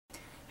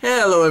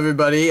Hello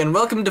everybody, and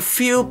welcome to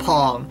Feel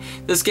Pong.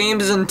 This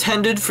game is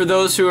intended for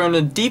those who are in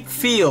a deep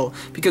feel,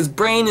 because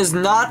brain is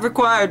not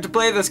required to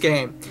play this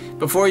game.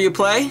 Before you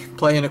play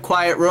in a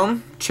quiet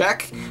room,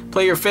 check.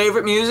 Play your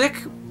favorite music,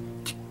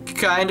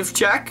 kind of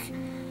check.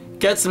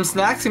 Get some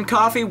snacks and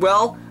coffee,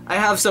 well, I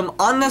have some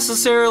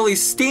unnecessarily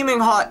steaming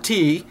hot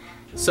tea,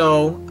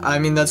 so, I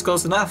mean, that's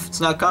close enough. It's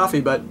not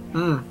coffee, but,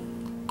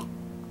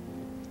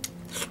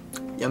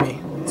 yummy.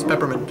 It's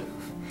peppermint.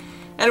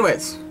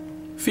 Anyways,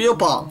 Feel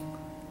Pong.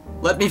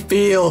 Let me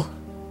feel.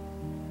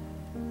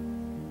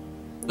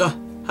 How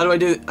do I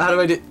do?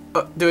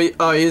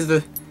 Oh, use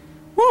the.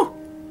 Woo!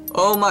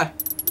 Oh my.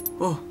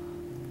 Oh.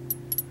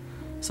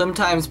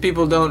 Sometimes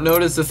people don't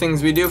notice the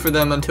things we do for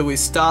them until we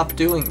stop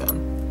doing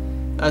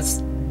them.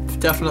 That's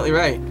definitely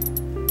right.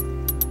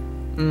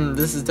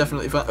 This is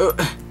definitely fun. Oh,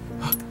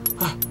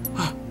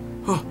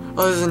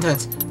 this is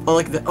intense. Oh,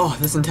 like that. Oh,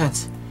 this is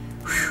intense.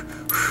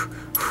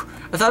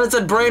 I thought it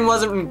said brain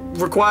wasn't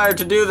required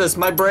to do this.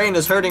 My brain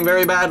is hurting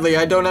very badly.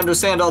 I don't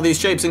understand all these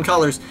shapes and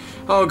colors.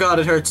 Oh god,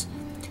 it hurts.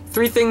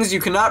 3 things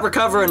you cannot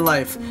recover in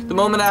life. The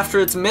moment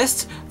after it's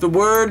missed, the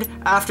word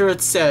after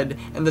it's said,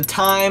 and the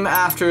time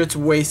after it's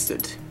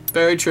wasted.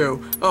 Very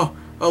true. Oh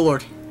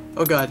lord.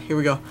 Oh god, here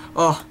we go.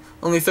 Oh,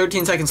 only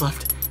 13 seconds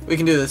left. We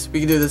can do this. We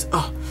can do this.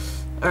 Oh,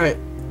 alright.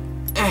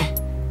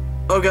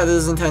 Oh god,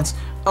 this is intense.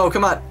 Oh,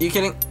 come on. Are you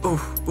kidding?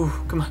 Ooh,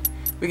 come on.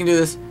 We can do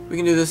this. We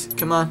can do this.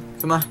 Come on.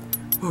 Come on.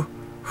 Ooh.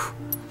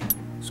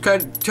 Try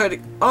to.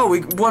 Oh,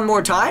 one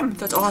more time?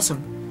 That's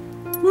awesome.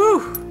 Woo!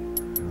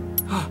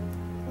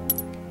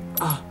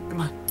 Oh,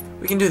 come on.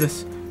 We can do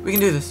this. We can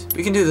do this.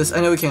 We can do this.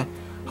 I know we can.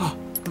 Oh,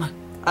 come on.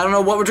 I don't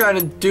know what we're trying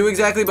to do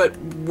exactly, but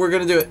we're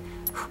gonna do it.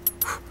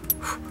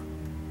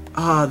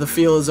 The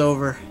feel is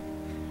over.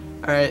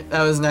 Alright,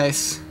 that was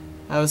nice.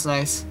 That was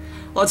nice.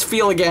 Let's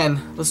feel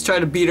again. Let's try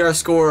to beat our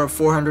score of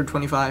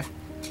 425.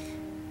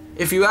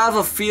 If you have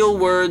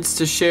words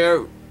to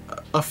share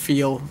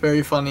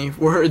very funny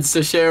words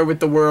to share with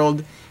the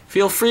world,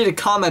 feel free to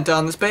comment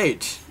on this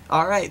page.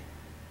 Alright,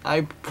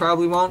 I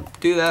probably won't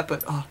do that,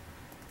 but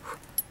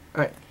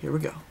alright, here we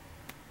go.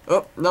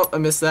 Oh, nope, I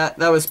missed that.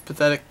 That was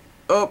pathetic.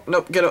 Oh,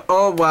 nope, get it.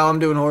 Oh, wow, I'm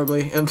doing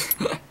horribly. This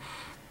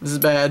is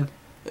bad.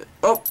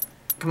 Oh,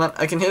 come on,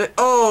 I can hit it.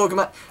 Oh, come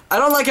on. I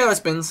don't like how it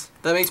spins.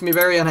 That makes me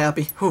very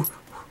unhappy.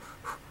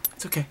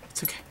 It's okay,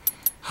 it's okay.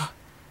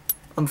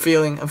 I'm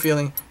feeling.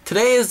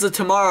 Today is the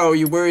tomorrow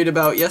you worried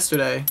about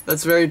yesterday.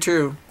 That's very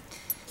true.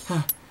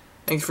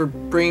 Thanks for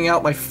bringing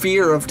out my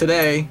fear of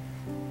today.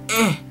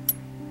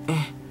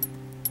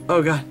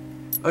 Oh god.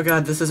 Oh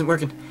god, this isn't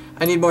working.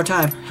 I need more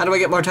time. How do I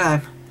get more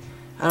time?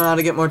 I don't know how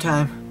to get more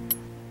time.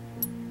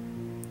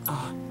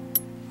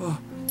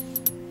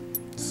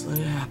 Just let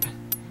it happen.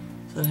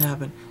 Just let it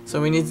happen.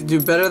 So we need to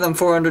do better than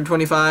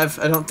 425.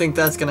 I don't think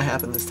that's gonna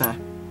happen this time.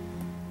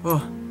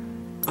 Come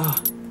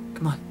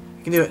on.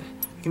 I can do it.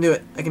 I can do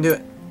it. I can do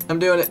it. I'm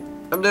doing it.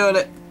 I'm doing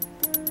it.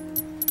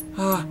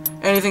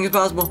 Anything is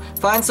possible.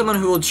 Find someone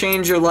who will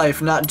change your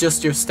life, not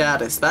just your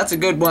status. That's a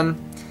good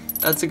one.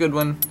 That's a good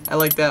one. I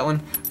like that one.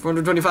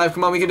 425.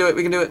 Come on, we can do it.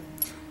 We can do it.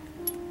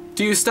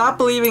 Do you stop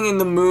believing in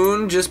the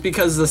moon just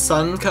because the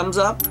sun comes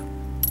up?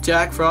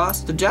 Jack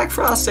Frost? Did Jack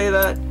Frost say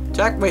that?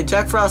 Wait,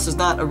 Jack Frost is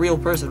not a real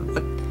person.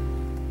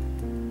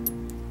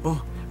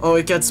 What? Oh,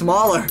 it gets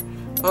smaller.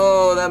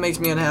 Oh, that makes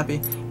me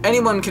unhappy.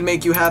 Anyone can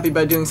make you happy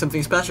by doing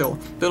something special,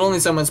 but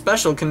only someone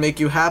special can make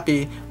you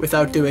happy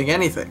without doing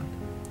anything.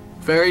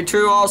 Very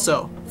true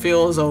also.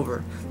 Feel is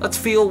over. Let's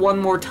feel one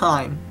more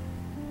time.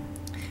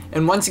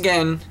 And once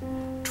again,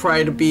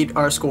 try to beat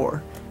our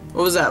score.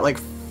 What was that, like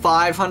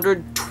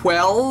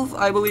 512,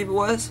 I believe it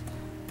was?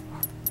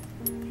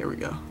 Here we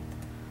go.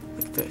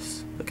 Look at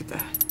this. Look at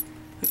that.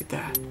 Look at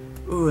that.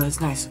 Ooh,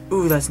 that's nice.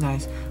 Ooh, that's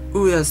nice.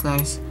 Ooh, that's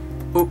nice.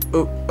 Oh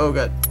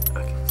god.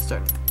 Okay,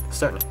 starting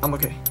it. I'm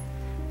okay.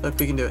 Look,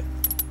 we can do it.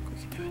 We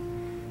can do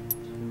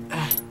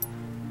it.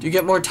 Do you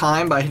get more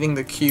time by hitting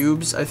the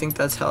cubes? I think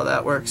that's how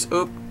that works.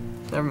 Oop.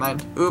 Never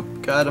mind.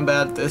 Oop. God, I'm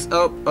bad at this.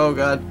 Oh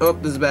god. Oh,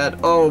 this is bad.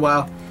 Oh,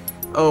 wow.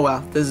 Oh,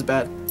 wow. This is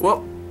bad.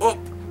 Whoa.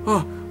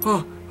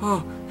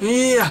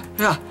 Yeah.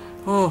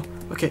 Oh,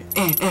 okay.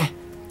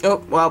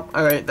 Oh, wow.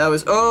 Alright, that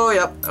was... Oh,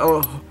 yep.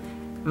 Oh.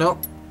 Nope.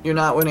 You're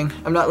not winning.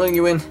 I'm not letting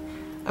you win.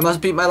 I must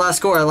beat my last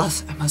score. I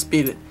must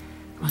beat it.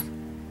 Come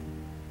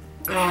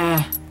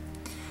on.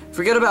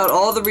 Forget about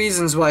all the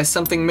reasons why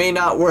something may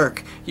not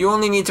work. You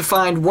only need to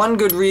find one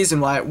good reason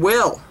why it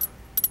will.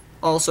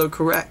 Also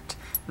correct.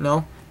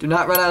 No, do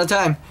not run out of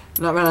time.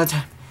 Do not run out of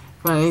time.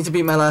 Come on, I need to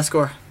beat my last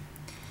score.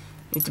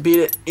 Need to beat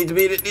it. Need to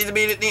beat it. Need to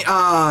beat it.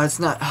 It's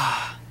not.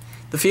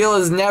 The feel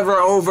is never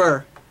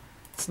over.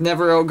 It's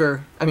never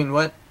over. I mean,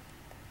 what?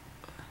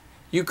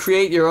 You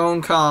create your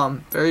own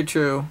calm. Very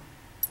true.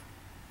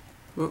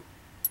 Whoop.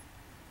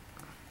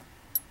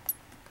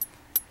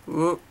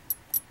 Whoop.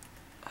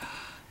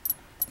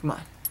 Come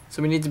on.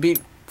 So we need to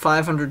beat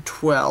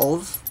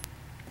 512.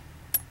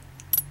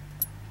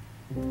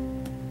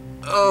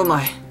 Oh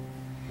my.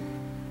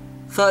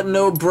 Thought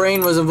no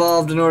brain was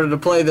involved in order to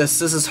play this.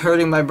 This is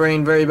hurting my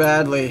brain very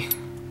badly.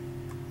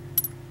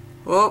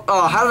 Oh,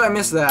 oh, how did I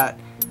miss that?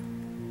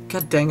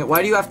 God dang it,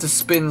 why do you have to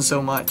spin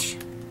so much?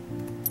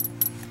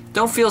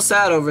 Don't feel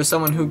sad over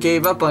someone who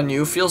gave up on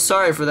you. Feel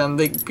sorry for them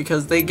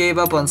because they gave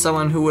up on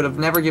someone who would have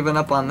never given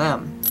up on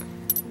them.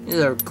 These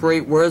are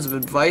great words of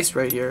advice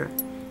right here.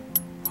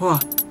 Whoa,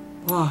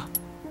 whoa.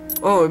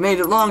 Oh, it made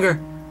it longer.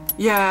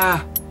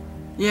 Yeah,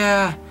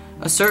 yeah.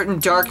 A certain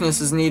darkness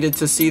is needed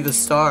to see the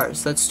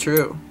stars. That's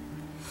true.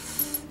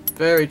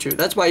 Very true.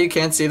 That's why you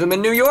can't see them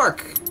in New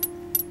York.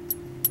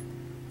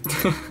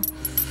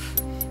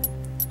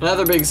 In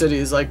other big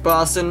cities like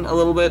Boston, a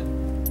little bit.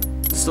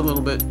 Just a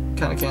little bit.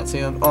 Kind of can't see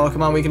them. Oh,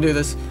 come on, we can do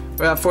this.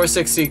 We're at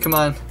 460. Come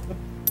on.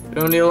 We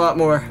don't need a lot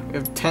more. We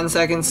have 10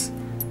 seconds.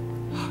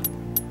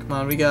 Come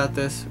on, we got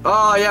this.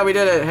 Oh, yeah, we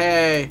did it.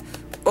 Hey.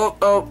 Oh,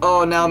 oh,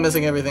 oh, now I'm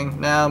missing everything.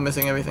 Now I'm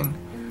missing everything.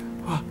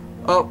 Oh,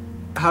 oh,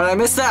 how did I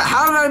miss that?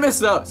 How did I miss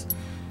those?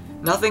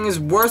 Nothing is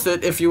worth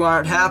it if you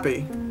aren't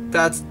happy.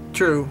 That's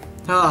true.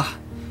 Ah.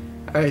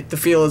 Alright, the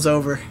feel is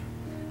over.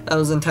 That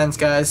was intense,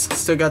 guys.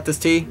 Still got this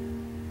tea?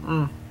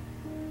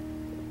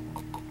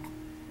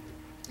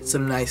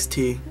 Some nice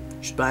tea.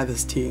 You should buy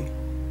this tea.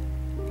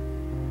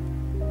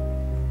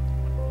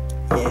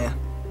 Yeah.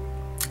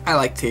 I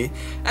like tea.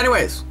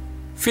 Anyways,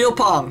 Feel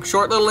Pong.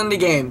 Short little indie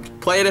game.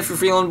 Play it if you're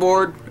feeling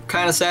bored,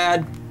 kind of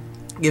sad.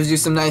 Gives you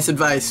some nice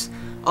advice.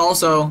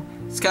 Also,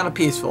 it's kind of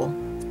peaceful.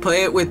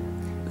 Play it with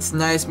this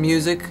nice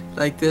music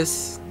like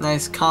this.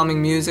 Nice calming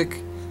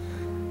music.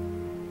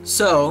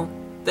 So,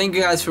 thank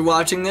you guys for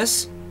watching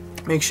this.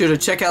 Make sure to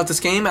check out this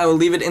game. I will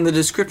leave it in the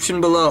description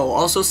below.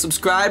 Also,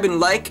 subscribe and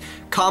like,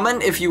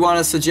 comment if you want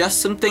to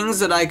suggest some things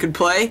that I could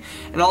play.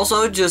 And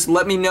also, just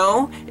let me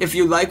know if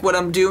you like what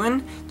I'm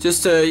doing.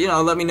 Just to, you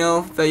know, let me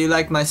know that you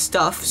like my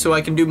stuff so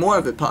I can do more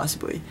of it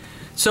possibly.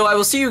 So I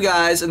will see you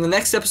guys in the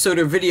next episode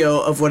or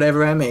video of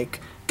whatever I make.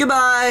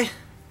 Goodbye!